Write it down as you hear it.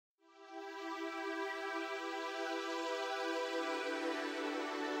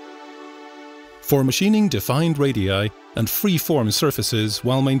For machining defined radii and free-form surfaces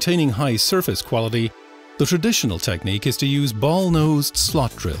while maintaining high surface quality, the traditional technique is to use ball-nosed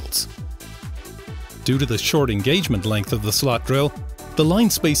slot drills. Due to the short engagement length of the slot drill, the line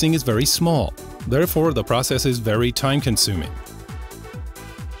spacing is very small, therefore the process is very time-consuming.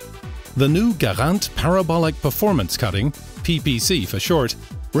 The new GARANT Parabolic Performance Cutting, PPC for short,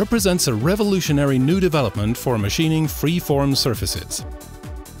 represents a revolutionary new development for machining free-form surfaces.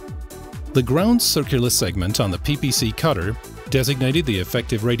 The ground circular segment on the PPC cutter, designated the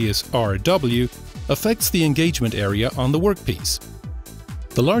effective radius RW, affects the engagement area on the workpiece.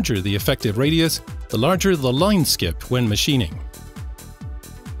 The larger the effective radius, the larger the line skip when machining.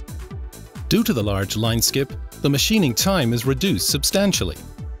 Due to the large line skip, the machining time is reduced substantially.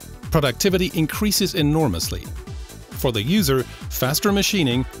 Productivity increases enormously. For the user, faster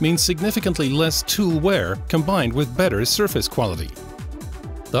machining means significantly less tool wear combined with better surface quality.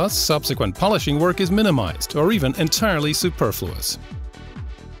 Thus, subsequent polishing work is minimized or even entirely superfluous.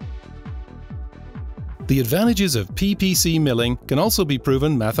 The advantages of PPC milling can also be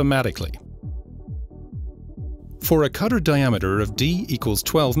proven mathematically. For a cutter diameter of D equals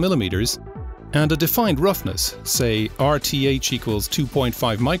 12 mm and a defined roughness, say RTH equals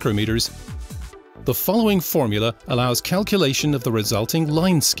 2.5 micrometers, the following formula allows calculation of the resulting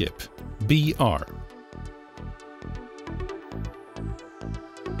line skip, BR.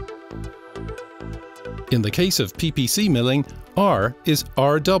 In the case of PPC milling, R is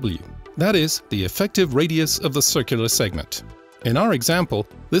RW, that is, the effective radius of the circular segment. In our example,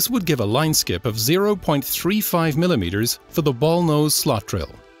 this would give a line skip of 0.35 mm for the ball nose slot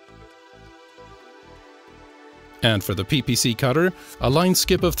drill. And for the PPC cutter, a line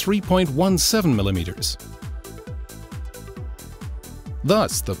skip of 3.17 mm.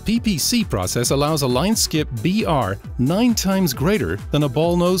 Thus, the PPC process allows a line skip BR 9 times greater than a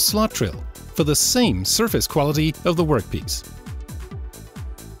ball nose slot drill for the same surface quality of the workpiece.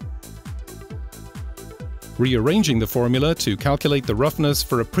 Rearranging the formula to calculate the roughness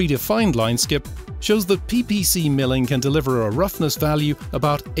for a predefined line skip shows that PPC milling can deliver a roughness value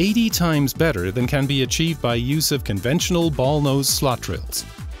about 80 times better than can be achieved by use of conventional ball nose slot drills.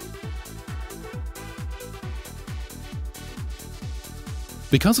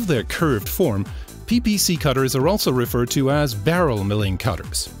 Because of their curved form, PPC cutters are also referred to as barrel milling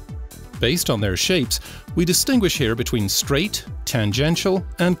cutters. Based on their shapes, we distinguish here between straight, tangential,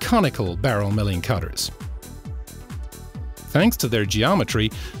 and conical barrel milling cutters. Thanks to their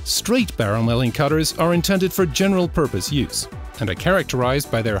geometry, straight barrel milling cutters are intended for general-purpose use and are characterized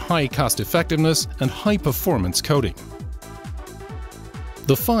by their high cost-effectiveness and high-performance coating.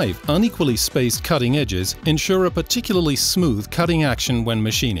 The 5 unequally spaced cutting edges ensure a particularly smooth cutting action when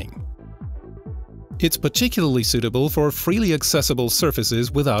machining. It's particularly suitable for freely accessible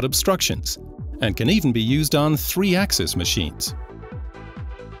surfaces without obstructions, and can even be used on 3-axis machines.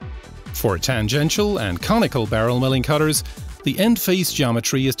 For tangential and conical barrel milling cutters, the end face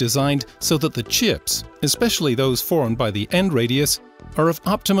geometry is designed so that the chips, especially those formed by the end radius, are of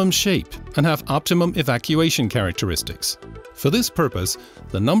optimum shape and have optimum evacuation characteristics. For this purpose,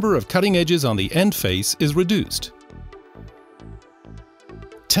 the number of cutting edges on the end face is reduced.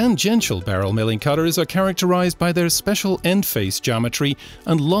 Tangential barrel milling cutters are characterized by their special end face geometry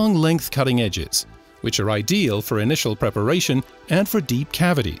and long length cutting edges, which are ideal for initial preparation and for deep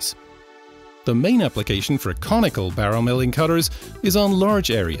cavities. The main application for conical barrel milling cutters is on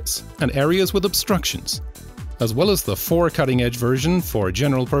large areas and areas with obstructions, as well as the 4 cutting edge version for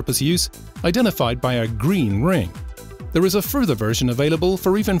general purpose use, identified by a green ring. There is a further version available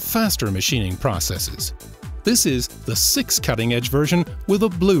for even faster machining processes. This is the 6 cutting edge version with a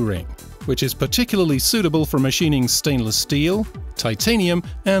blue ring, which is particularly suitable for machining stainless steel, titanium,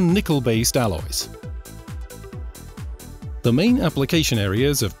 and nickel-based alloys. The main application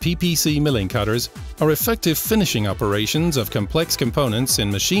areas of PPC milling cutters are effective finishing operations of complex components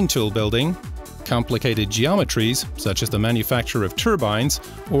in machine tool building, complicated geometries such as the manufacture of turbines,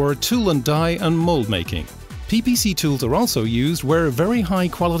 or tool and die and mold making. PPC tools are also used where very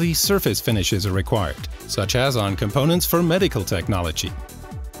high-quality surface finishes are required, such as on components for medical technology.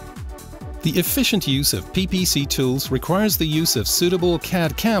 The efficient use of PPC tools requires the use of suitable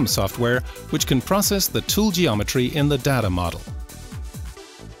CAD/CAM software which can process the tool geometry in the data model.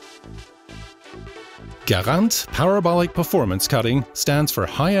 GARANT Parabolic Performance Cutting stands for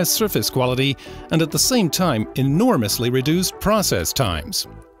highest surface quality and at the same time enormously reduced process times.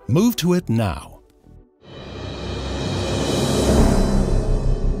 Move to it now.